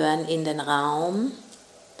hineinhören in den Raum.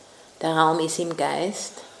 Der Raum ist im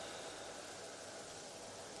Geist.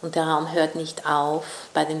 Und der Raum hört nicht auf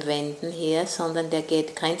bei den Wänden hier, sondern der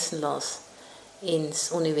geht grenzenlos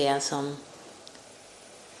ins Universum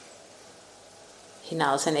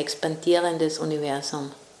hinaus, ein expandierendes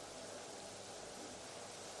Universum.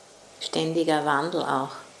 Ständiger Wandel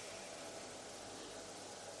auch.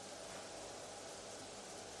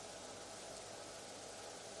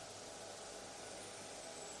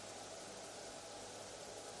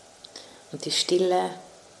 Und die Stille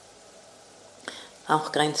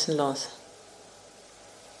auch grenzenlos.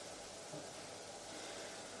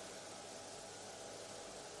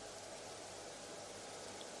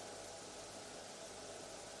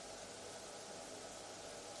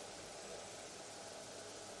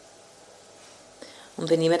 Und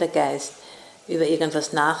wenn immer der Geist über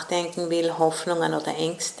irgendwas nachdenken will, Hoffnungen oder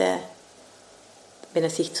Ängste, wenn er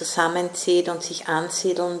sich zusammenzieht und sich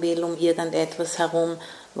ansiedeln will um irgendetwas herum,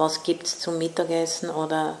 was gibt es zum Mittagessen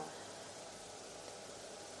oder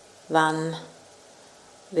wann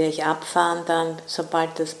werde ich abfahren, dann,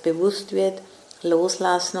 sobald das bewusst wird,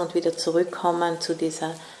 loslassen und wieder zurückkommen zu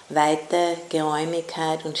dieser Weite,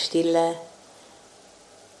 Geräumigkeit und Stille,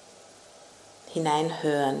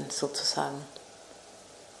 hineinhören sozusagen.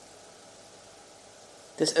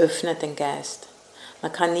 Das öffnet den Geist.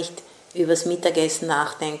 Man kann nicht übers Mittagessen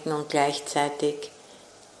nachdenken und gleichzeitig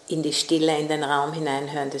in die Stille, in den Raum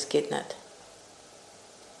hineinhören, das geht nicht.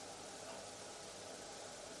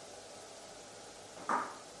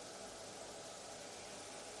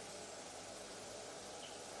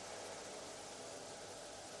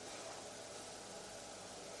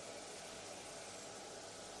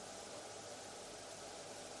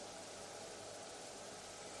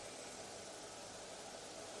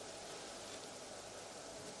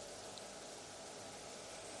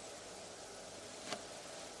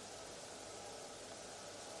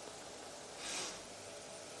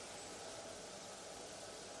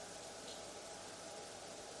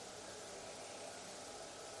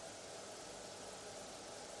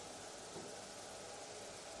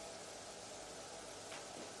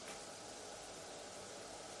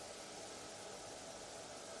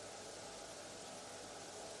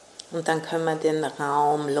 Und dann können wir den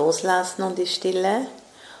Raum loslassen und die Stille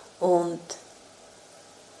und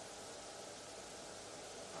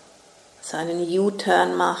so einen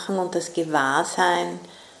U-Turn machen und das Gewahrsein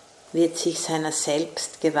wird sich seiner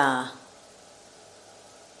selbst gewahr.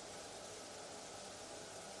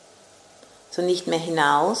 So nicht mehr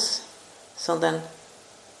hinaus, sondern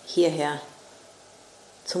hierher,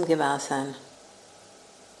 zum Gewahrsein.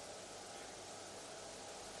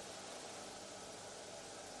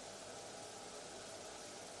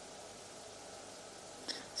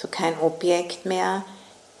 So kein Objekt mehr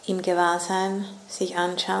im Gewahrsein sich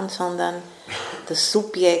anschauen, sondern das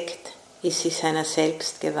Subjekt ist sich seiner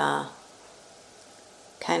selbst gewahr.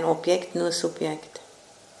 Kein Objekt, nur Subjekt.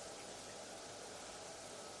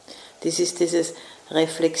 Das ist dieses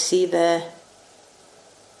reflexive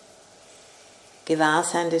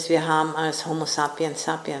Gewahrsein, das wir haben als Homo sapiens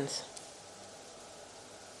sapiens.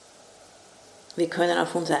 Wir können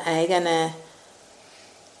auf unser eigener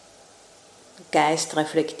Geist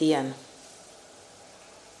reflektieren.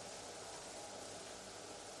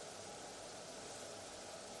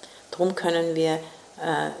 Darum können wir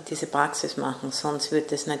diese Praxis machen, sonst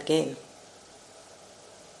wird es nicht gehen.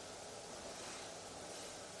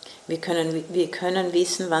 Wir können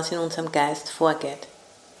wissen, was in unserem Geist vorgeht.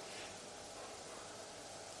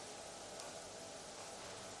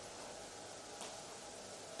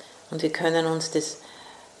 Und wir können uns des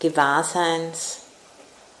Gewahrseins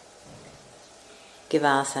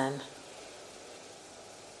gewahr sein.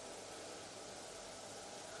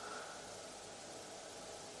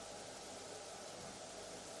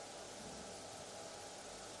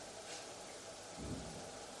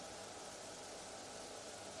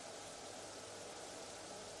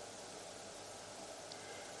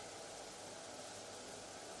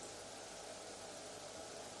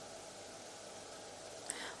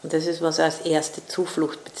 Und das ist, was als erste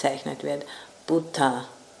Zuflucht bezeichnet wird. Buddha.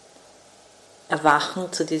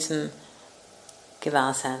 Erwachen zu diesem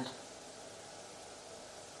Gewahrsein.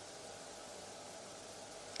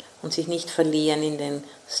 Und sich nicht verlieren in den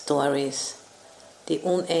Stories, die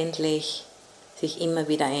unendlich sich immer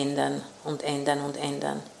wieder ändern und ändern und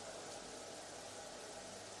ändern.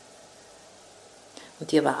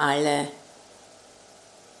 Und die aber alle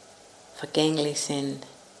vergänglich sind,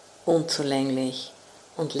 unzulänglich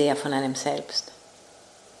und leer von einem selbst.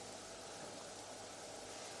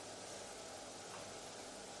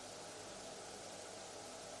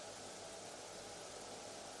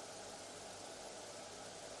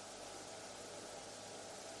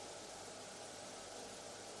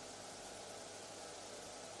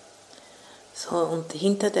 So, und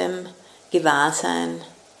hinter dem Gewahrsein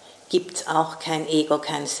gibt es auch kein Ego,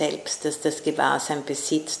 kein Selbst, das das Gewahrsein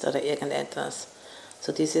besitzt oder irgendetwas.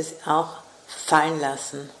 So dieses auch fallen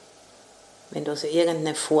lassen. Wenn da so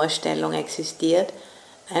irgendeine Vorstellung existiert,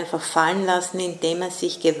 einfach fallen lassen, indem er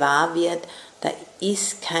sich gewahr wird, da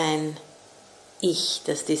ist kein Ich,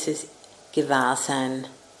 das dieses Gewahrsein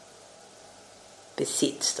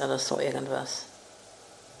besitzt oder so irgendwas.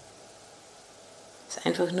 Es ist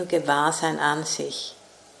einfach nur Gewahrsein an sich.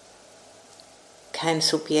 Kein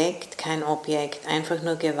Subjekt, kein Objekt, einfach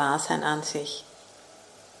nur Gewahrsein an sich.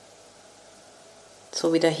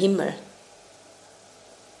 So wie der Himmel.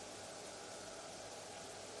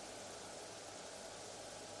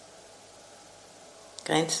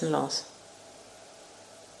 Grenzenlos.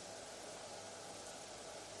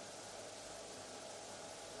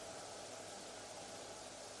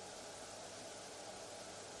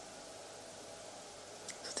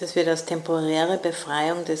 Das wird als temporäre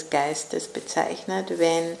Befreiung des Geistes bezeichnet,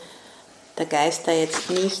 wenn der Geist da jetzt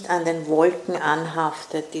nicht an den Wolken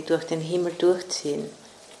anhaftet, die durch den Himmel durchziehen,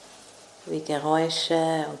 wie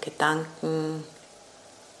Geräusche und Gedanken,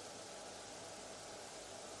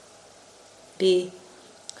 wie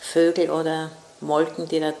Vögel oder Wolken,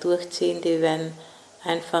 die da durchziehen, die werden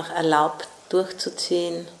einfach erlaubt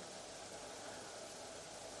durchzuziehen.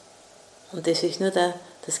 Und das ist nur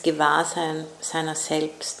das Gewahrsein seiner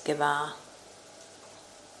selbst gewahr.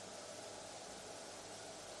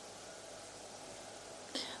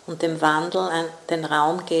 Und dem Wandel den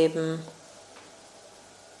Raum geben,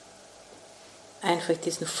 einfach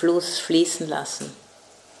diesen Fluss fließen lassen.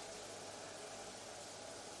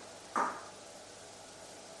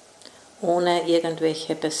 Ohne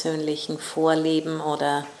irgendwelche persönlichen Vorlieben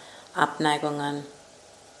oder Abneigungen.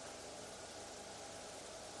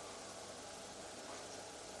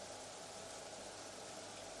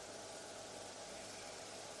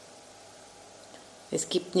 Es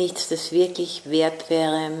gibt nichts, das wirklich wert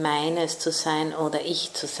wäre, meines zu sein oder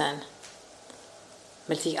ich zu sein,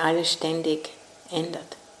 weil sich alles ständig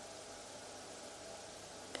ändert.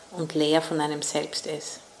 und leer von einem Selbst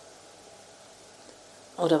ist.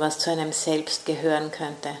 Oder was zu einem Selbst gehören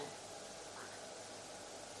könnte.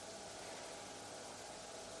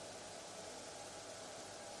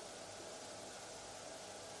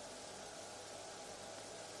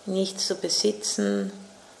 Nichts zu besitzen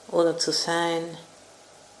oder zu sein,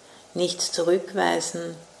 nichts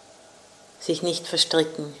zurückweisen, sich nicht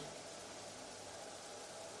verstricken.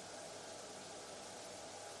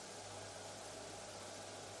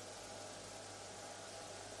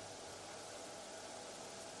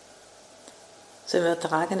 So im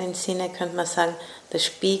übertragenen Sinne könnte man sagen, der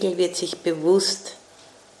Spiegel wird sich bewusst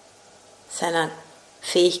seiner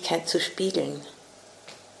Fähigkeit zu spiegeln.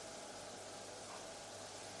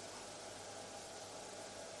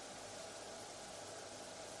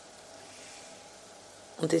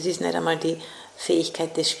 Und es ist nicht einmal die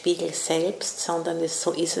Fähigkeit des Spiegels selbst, sondern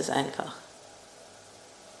so ist es einfach.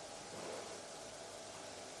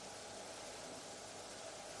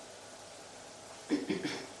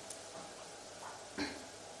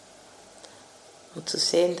 Und zu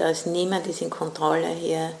sehen, da ist niemand ist in Kontrolle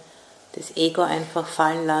hier, das Ego einfach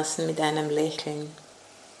fallen lassen mit einem Lächeln.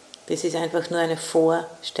 Das ist einfach nur eine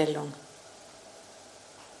Vorstellung.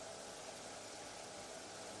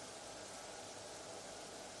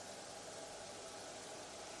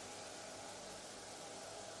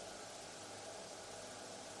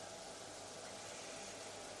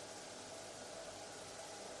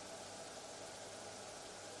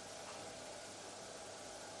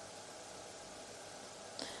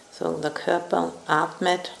 So, der Körper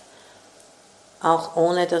atmet, auch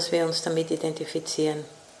ohne dass wir uns damit identifizieren.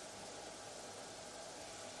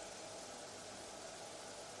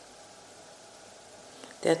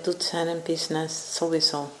 Der tut seinen Business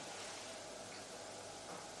sowieso.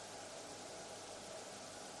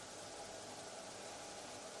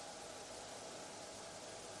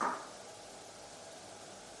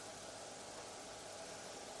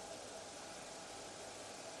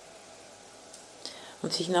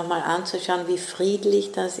 Und sich nochmal anzuschauen, wie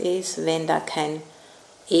friedlich das ist, wenn da kein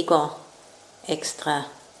Ego extra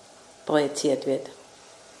projiziert wird.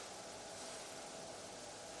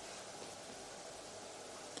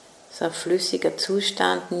 So ein flüssiger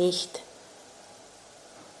Zustand, nicht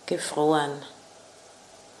gefroren.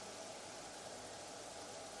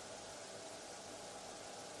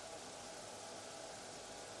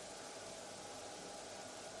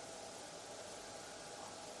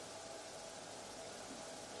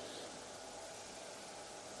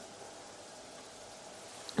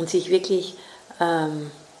 Und sich wirklich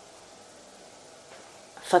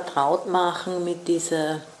vertraut machen mit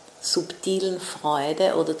dieser subtilen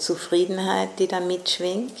Freude oder Zufriedenheit, die da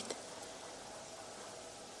mitschwingt,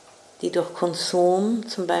 die durch Konsum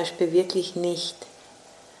zum Beispiel wirklich nicht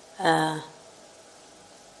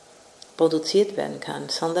produziert werden kann,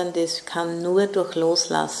 sondern das kann nur durch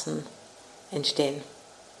Loslassen entstehen.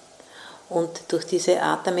 Und durch diese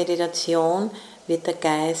Art der Meditation wird der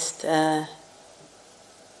Geist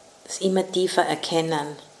das immer tiefer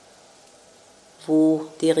erkennen, wo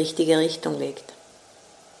die richtige Richtung liegt.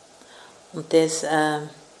 Und das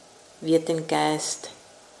wird den Geist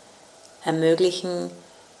ermöglichen,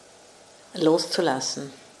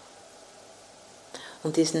 loszulassen.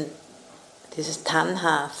 Und dieses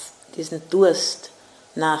Tanha, diesen Durst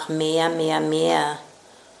nach mehr, mehr, mehr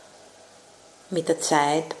mit der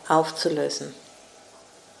Zeit aufzulösen.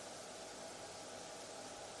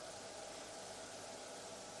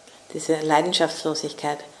 Diese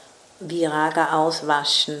Leidenschaftslosigkeit, Viraga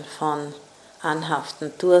auswaschen von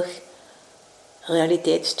Anhaften durch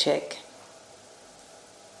Realitätscheck.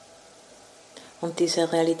 Und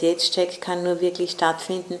dieser Realitätscheck kann nur wirklich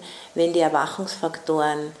stattfinden, wenn die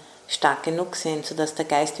Erwachungsfaktoren stark genug sind, sodass der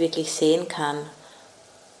Geist wirklich sehen kann,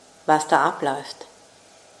 was da abläuft.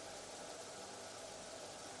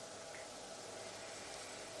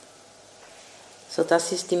 So,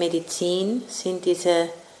 das ist die Medizin, sind diese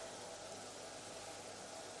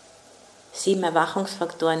 7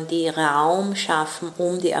 Erwachungsfaktoren, die Raum schaffen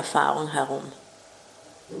um die Erfahrung herum,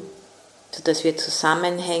 sodass wir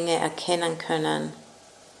Zusammenhänge erkennen können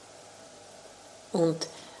und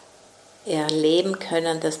erleben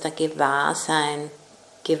können, dass der Gewahrsein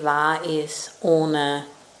gewahr ist, ohne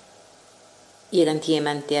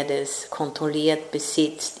irgendjemand, der das kontrolliert,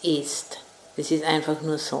 besitzt, ist. Das ist einfach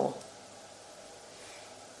nur so.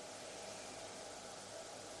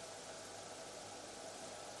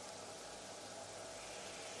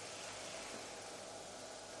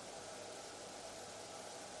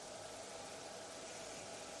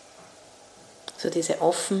 So diese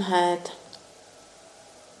Offenheit,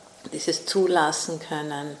 dieses Zulassen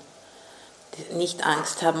können, nicht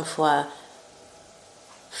Angst haben vor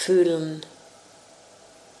Fühlen,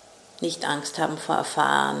 nicht Angst haben vor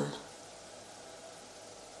Erfahren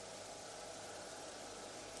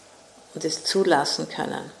und es zulassen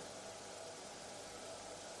können.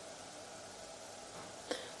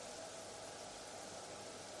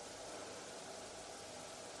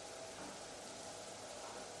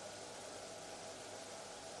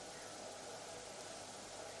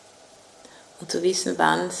 Und zu wissen,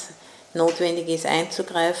 wann es notwendig ist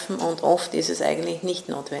einzugreifen, und oft ist es eigentlich nicht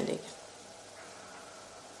notwendig.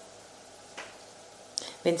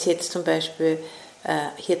 Wenn es jetzt zum Beispiel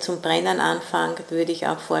hier zum Brennen anfängt, würde ich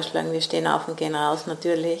auch vorschlagen, wir stehen auf und gehen raus,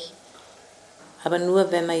 natürlich. Aber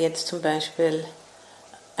nur wenn man jetzt zum Beispiel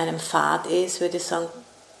einem Pfad ist, würde ich sagen,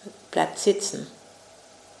 bleibt sitzen.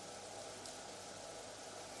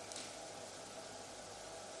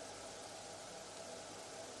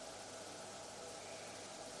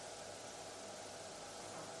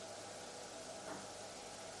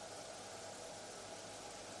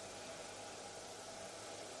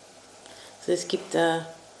 Also es gibt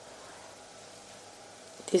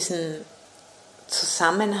diesen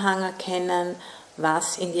Zusammenhang erkennen,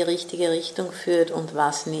 was in die richtige Richtung führt und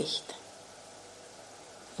was nicht.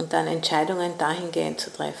 Und dann Entscheidungen dahingehend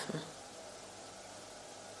zu treffen.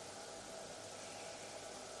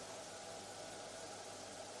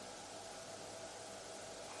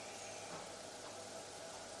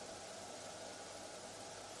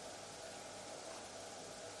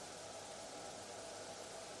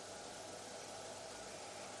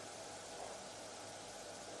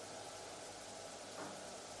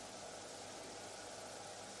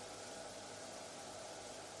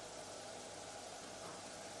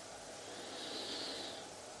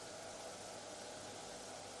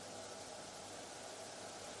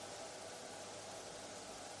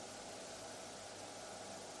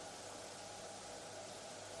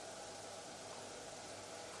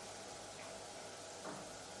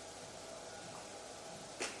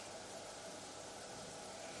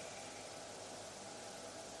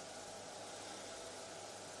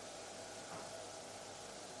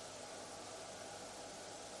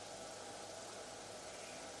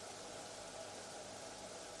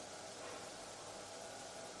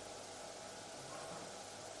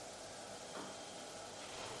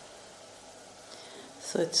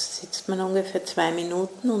 So, jetzt sitzt man ungefähr 2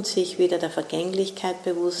 Minuten und sich wieder der Vergänglichkeit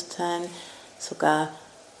bewusst sein, sogar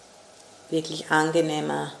wirklich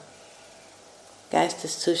angenehmer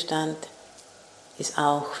Geisteszustand ist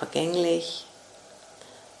auch vergänglich.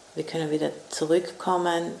 Wir können wieder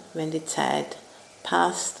zurückkommen, wenn die Zeit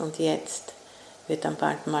passt, und jetzt wird dann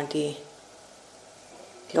bald mal die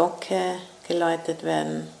Glocke geläutet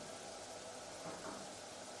werden.